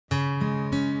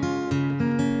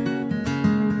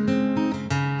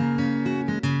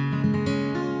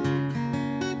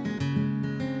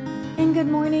good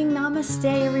morning. Namaste,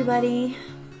 everybody.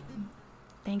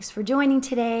 Thanks for joining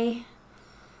today.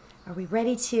 Are we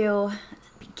ready to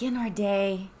begin our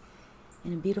day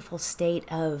in a beautiful state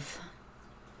of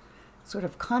sort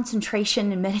of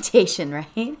concentration and meditation,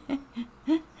 right?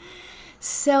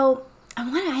 So I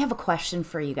have a question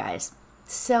for you guys.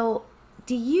 So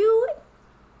do you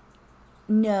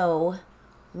know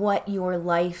what your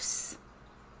life's,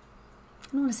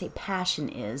 I don't want to say passion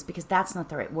is because that's not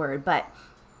the right word, but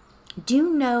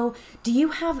do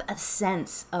you have a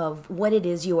sense of what it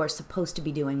is you are supposed to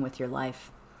be doing with your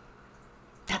life?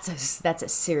 That's a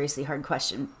seriously hard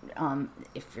question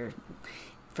if you're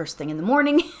first thing in the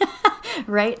morning,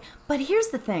 right? But here's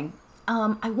the thing.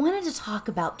 I wanted to talk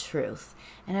about truth,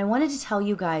 and I wanted to tell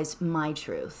you guys my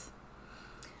truth.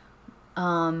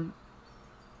 When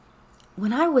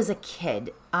I was a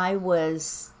kid, I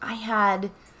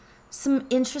had some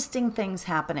interesting things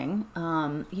happening,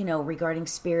 regarding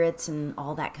spirits and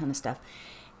all that kind of stuff.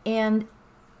 And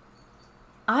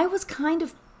I was kind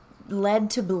of led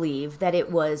to believe that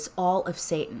it was all of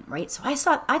Satan, right? So I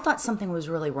thought something was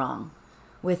really wrong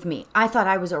with me. I thought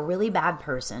I was a really bad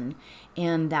person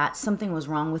and that something was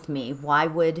wrong with me. Why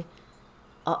would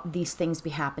these things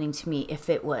be happening to me if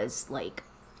it was like,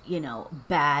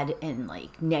 bad and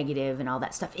like negative and all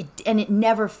that stuff? It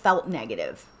never felt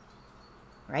negative.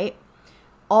 Right?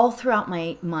 All throughout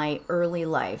my early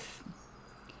life.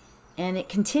 And it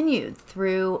continued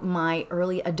through my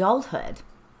early adulthood.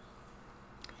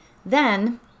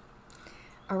 Then,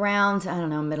 around,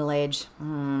 middle age,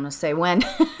 I'm going to say when,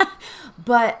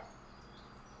 but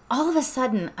all of a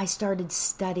sudden I started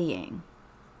studying.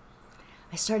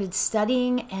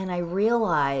 And I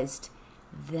realized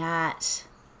that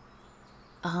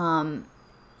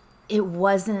it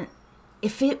wasn't,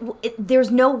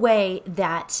 there's no way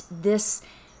that this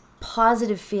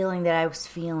positive feeling that I was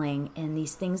feeling and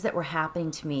these things that were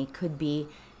happening to me could be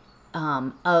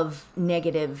of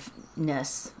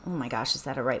negativeness. Oh my gosh, is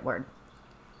that a right word?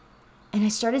 And I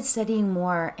started studying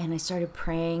more, and I started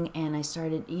praying, and I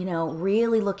started,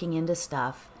 really looking into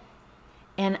stuff.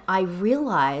 And I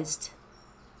realized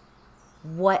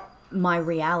what my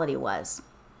reality was.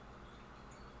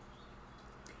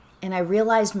 And I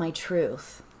realized my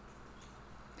truth.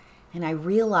 And I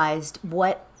realized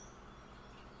what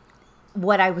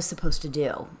I was supposed to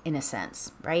do, in a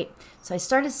sense, right? So I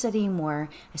started studying more.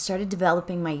 I started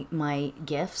developing my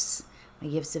gifts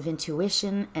of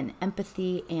intuition and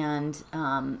empathy and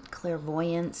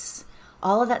clairvoyance,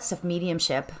 all of that stuff,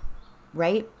 mediumship,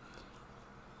 right?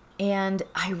 And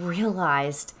I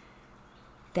realized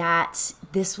that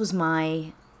this was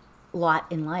my lot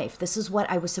in life. This is what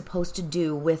I was supposed to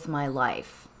do with my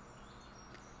life.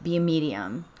 Be a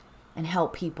medium and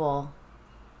help people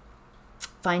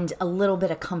find a little bit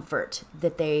of comfort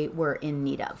that they were in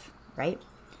need of, right?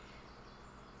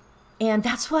 And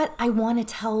that's what I want to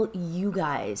tell you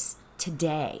guys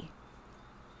today.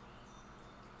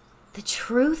 The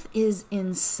truth is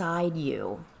inside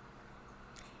you.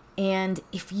 And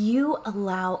if you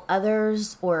allow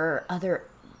others or other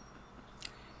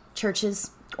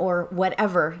churches or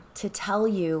whatever to tell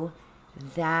you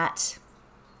that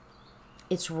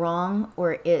it's wrong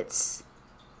or it's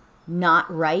not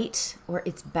right or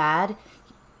it's bad,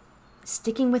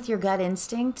 sticking with your gut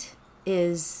instinct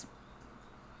is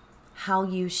how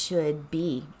you should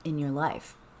be in your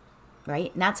life,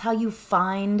 right? And that's how you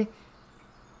find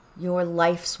your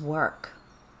life's work.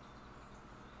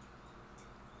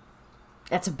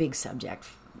 That's a big subject,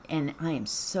 and I am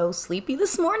so sleepy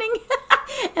this morning.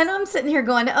 And I'm sitting here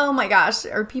going, oh my gosh,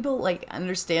 are people like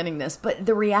understanding this? But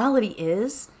the reality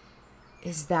is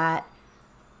that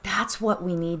that's what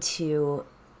we need to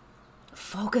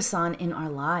focus on in our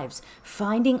lives.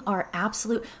 Finding our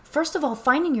absolute, first of all,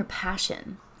 finding your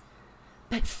passion,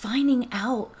 but finding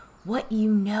out what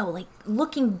you know, like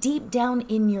looking deep down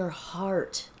in your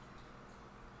heart.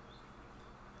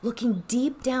 Looking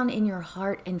deep down in your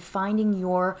heart and finding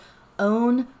your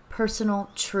own personal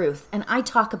truth. And I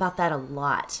talk about that a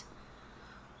lot.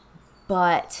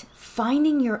 But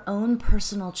finding your own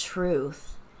personal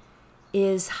truth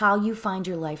is how you find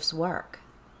your life's work.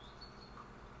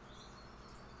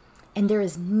 And there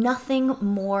is nothing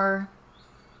more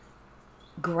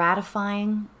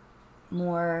gratifying,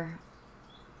 more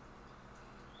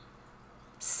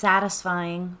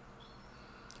satisfying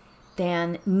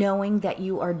than knowing that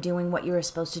you are doing what you're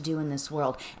supposed to do in this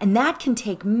world. And that can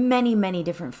take many, many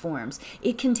different forms.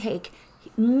 It can take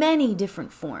many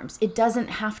different forms. It doesn't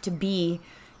have to be,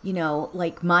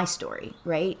 like my story,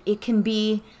 right? It can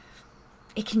be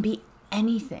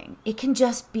anything. It can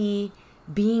just be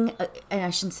being, and I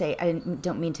shouldn't say, I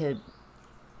don't mean to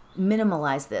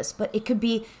minimalize this, but it could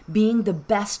be being the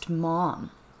best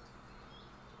mom.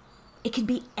 It could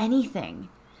be anything,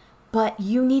 but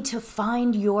you need to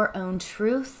find your own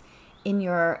truth in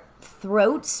your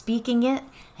throat, speaking it,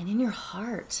 and in your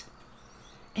heart.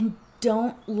 And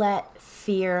don't let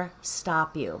fear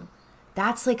stop you.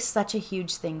 That's like such a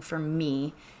huge thing for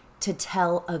me to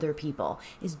tell other people,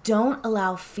 is don't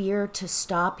allow fear to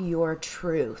stop your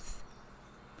truth.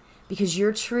 Because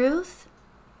your truth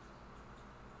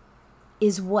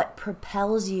is what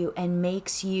propels you and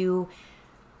makes you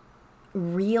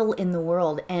real in the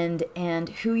world and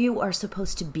who you are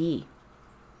supposed to be.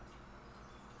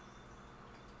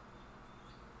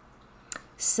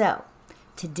 So,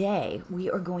 today we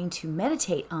are going to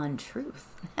meditate on truth.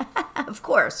 Of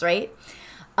course, right?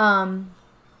 I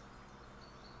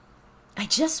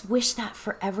just wish that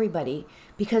for everybody,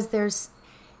 because there's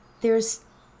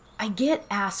I get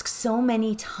asked so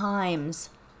many times,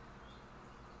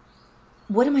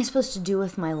 what am I supposed to do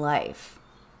with my life?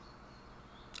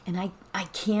 And I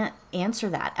can't answer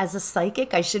that. As a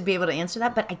psychic, I should be able to answer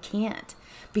that, but I can't,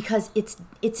 because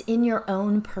it's in your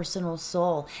own personal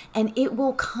soul, and it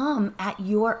will come at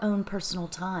your own personal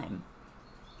time.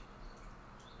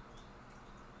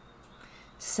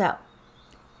 So,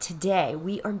 today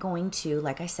we are going to,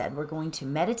 like I said, we're going to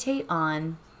meditate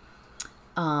on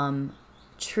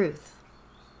truth,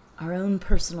 our own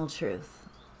personal truth.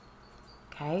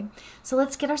 Okay? So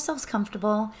let's get ourselves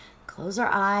comfortable. Close our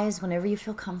eyes whenever you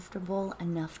feel comfortable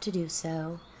enough to do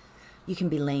so. You can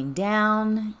be laying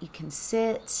down, you can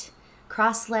sit,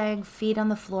 cross-legged, feet on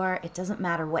the floor. It doesn't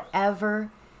matter,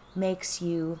 whatever makes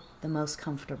you the most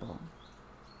comfortable.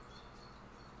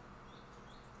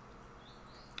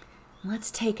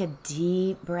 Let's take a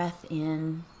deep breath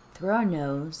in through our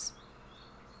nose,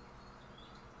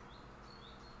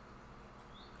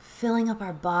 filling up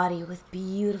our body with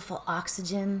beautiful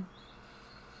oxygen,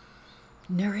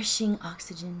 nourishing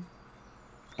oxygen,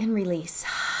 and release.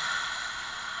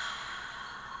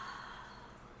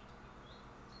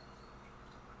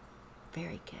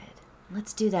 Very good.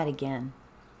 Let's do that again.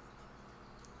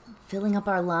 Filling up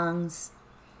our lungs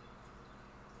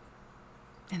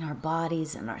and our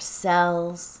bodies and our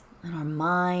cells and our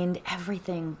mind,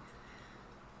 everything.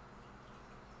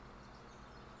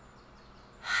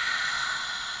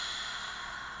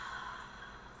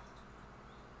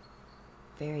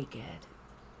 Very good.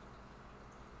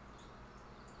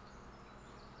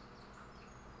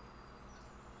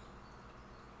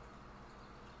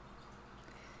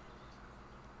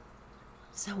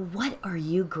 So what are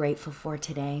you grateful for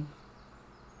today?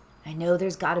 I know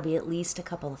there's got to be at least a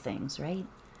couple of things, right?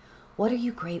 What are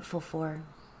you grateful for?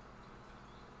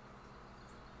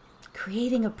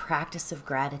 Creating a practice of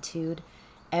gratitude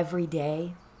every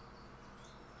day,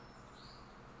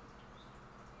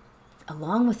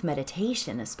 along with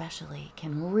meditation especially,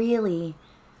 can really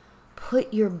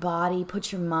put your body,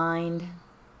 put your mind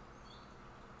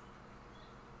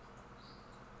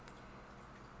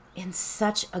in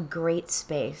such a great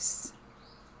space.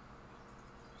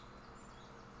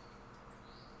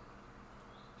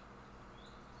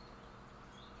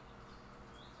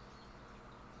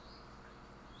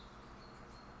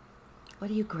 What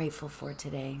are you grateful for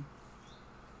today?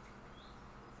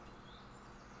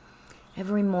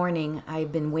 Every morning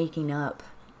I've been waking up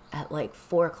at like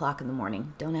 4 o'clock in the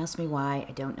morning. Don't ask me why,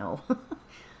 I don't know.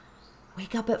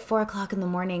 Wake up at 4 o'clock in the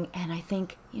morning and I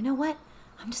think, you know what?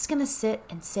 I'm just going to sit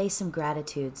and say some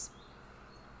gratitudes,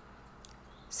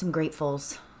 some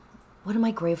gratefuls. What am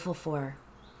I grateful for?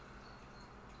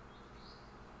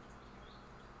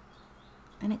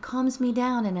 And it calms me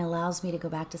down and allows me to go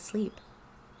back to sleep.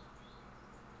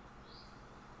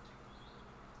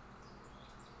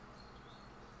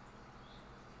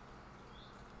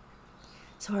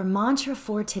 So our mantra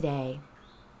for today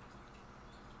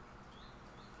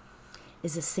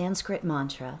is a Sanskrit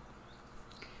mantra,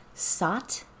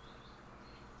 Sat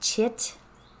Chit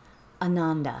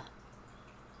Ananda.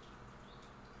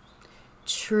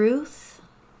 Truth,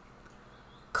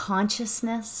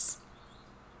 consciousness,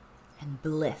 and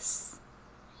bliss.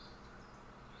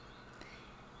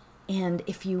 And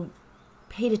if you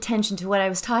paid attention to what I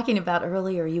was talking about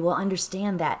earlier, you will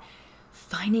understand that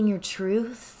finding your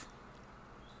truth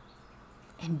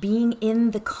and being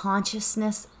in the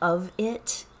consciousness of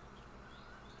it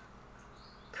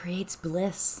creates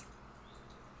bliss.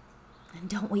 And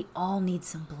don't we all need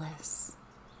some bliss?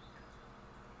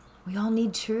 We all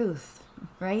need truth,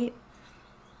 right?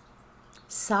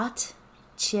 Sat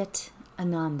Chit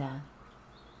Ananda.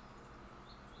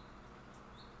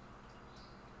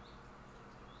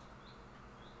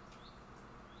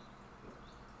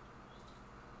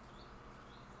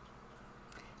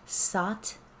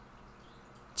 Sat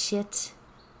Chit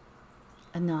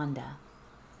Ananda.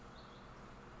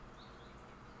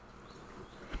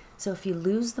 So if you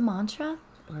lose the mantra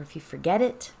or if you forget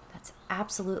it, that's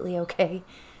absolutely okay.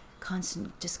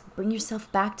 Just bring yourself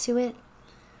back to it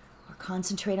or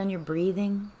concentrate on your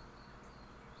breathing.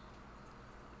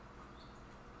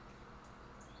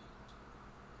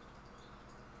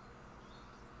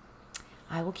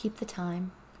 I will keep the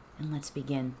time and let's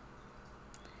begin.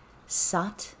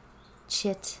 Sat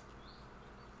Chit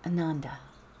Ananda.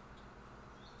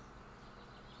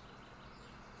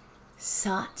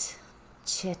 Sat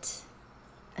Chit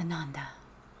Ananda.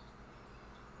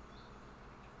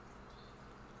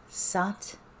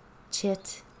 Sat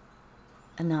Chit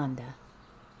Ananda.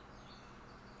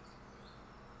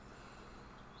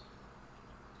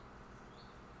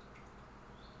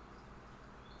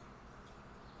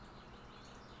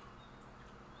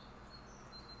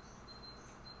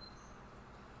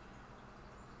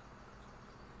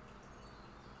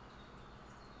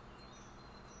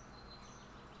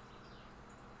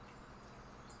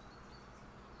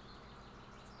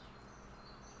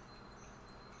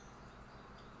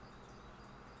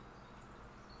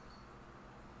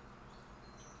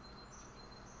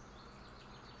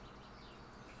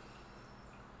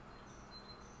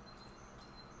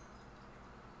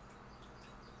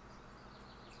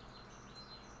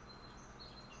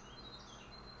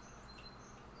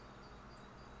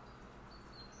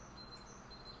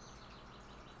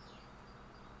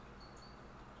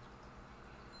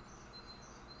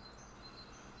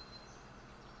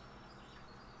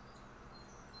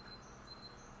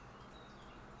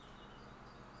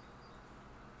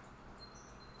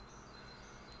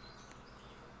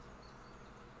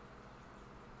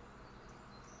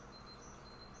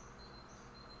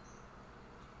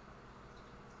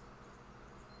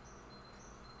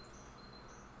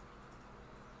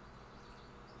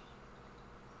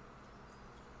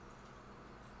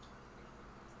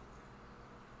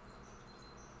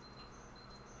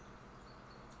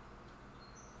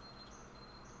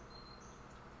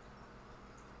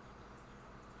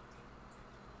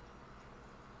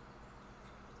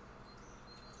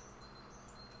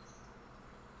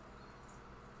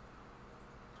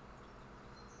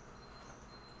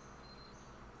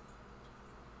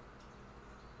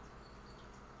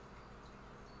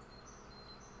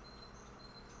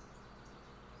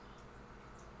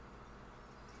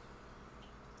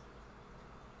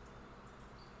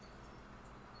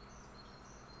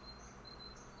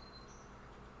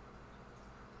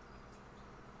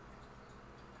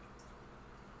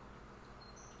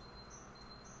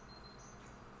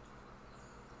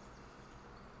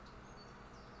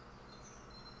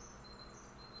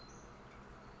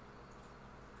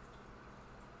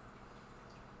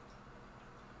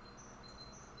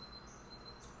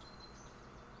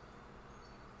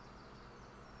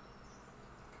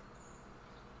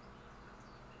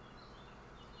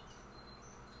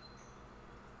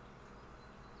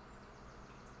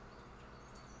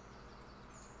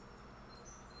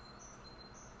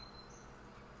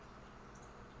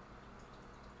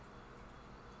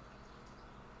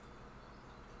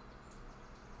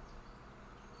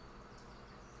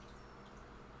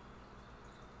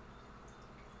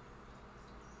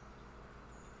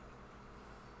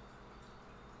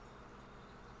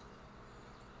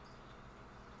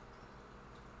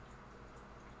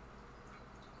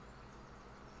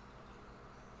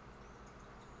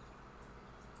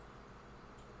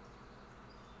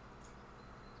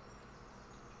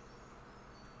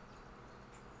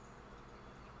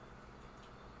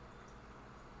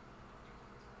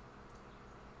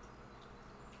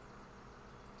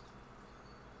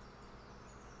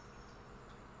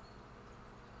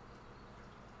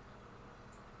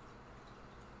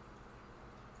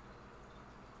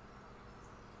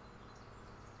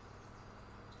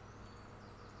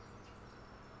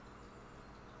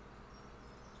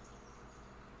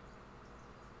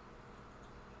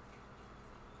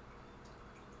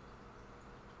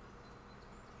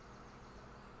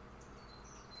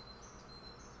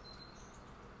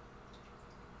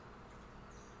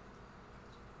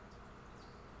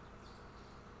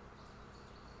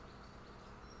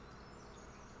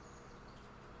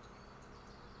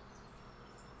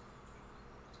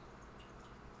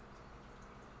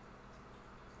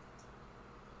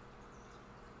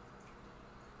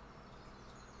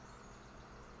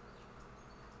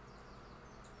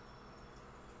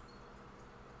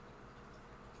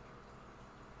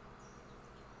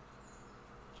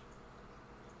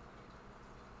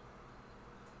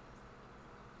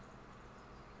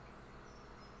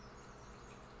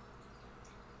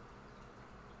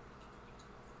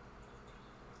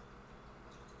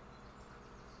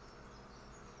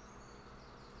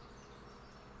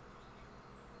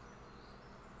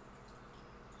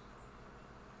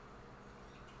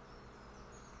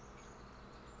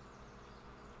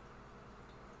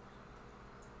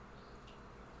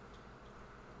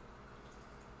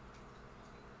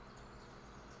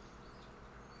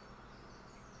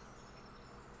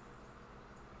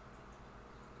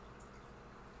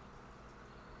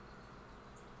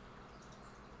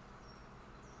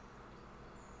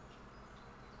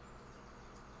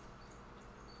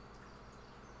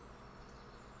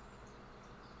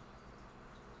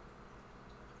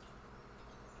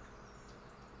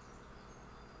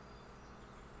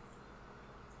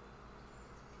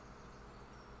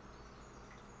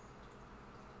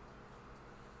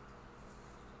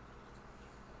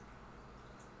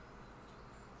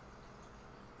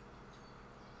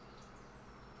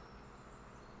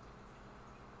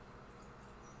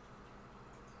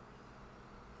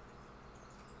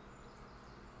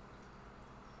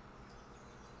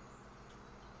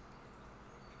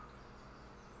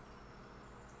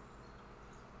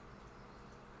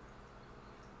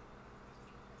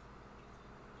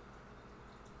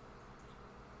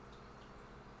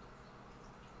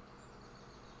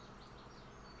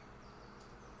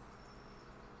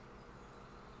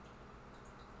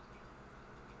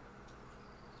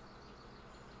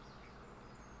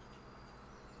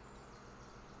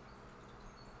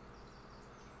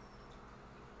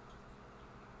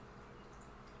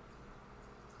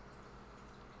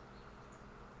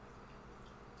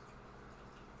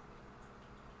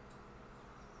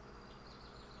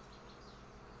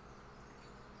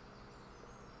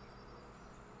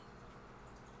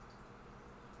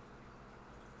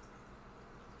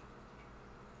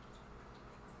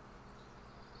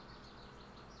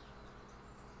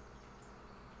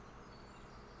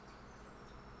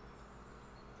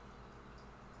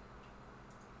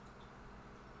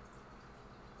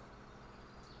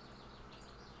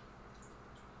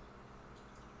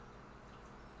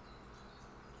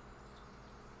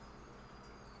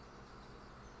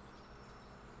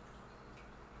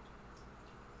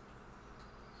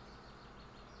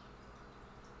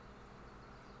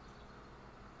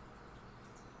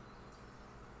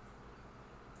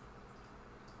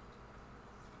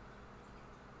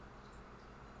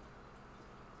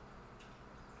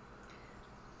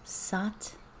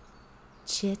 Sat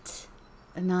Chit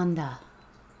Ananda.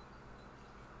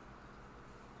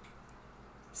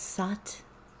 Sat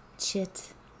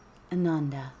Chit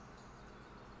Ananda.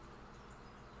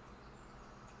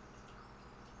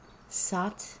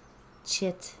 Sat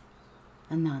Chit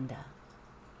Ananda.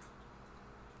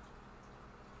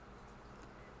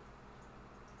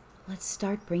 Let's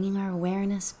start bringing our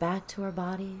awareness back to our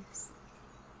bodies.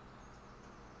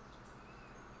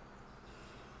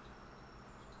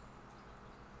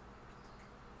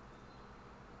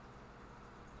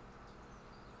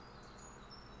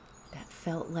 That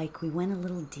felt like we went a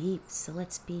little deep, so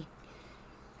let's be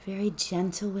very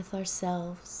gentle with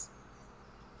ourselves.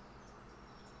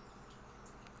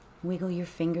 Wiggle your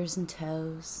fingers and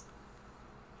toes.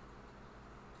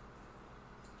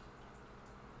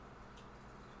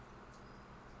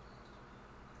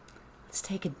 Let's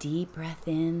take a deep breath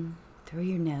in through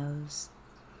your nose,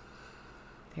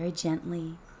 very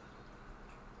gently,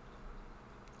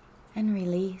 and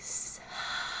release.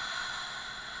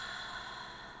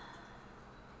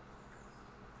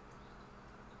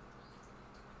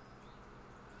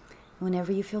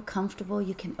 Whenever you feel comfortable,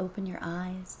 you can open your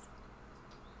eyes.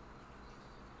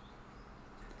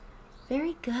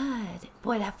 Very good.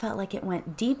 Boy, that felt like it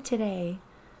went deep today.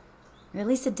 Or at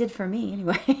least it did for me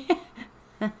anyway.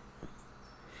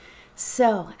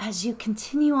 So, as you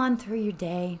continue on through your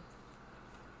day,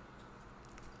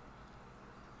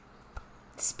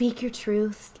 speak your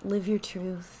truth, live your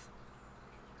truth,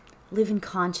 live in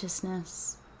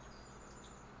consciousness,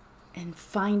 and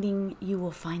you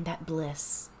will find that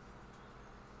bliss.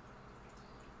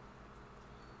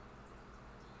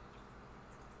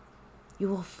 You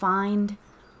will find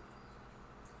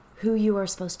who you are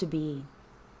supposed to be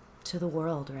to the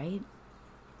world, right?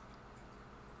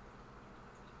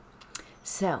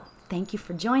 So, thank you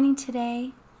for joining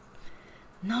today.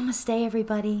 Namaste,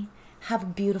 everybody. Have a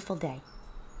beautiful day.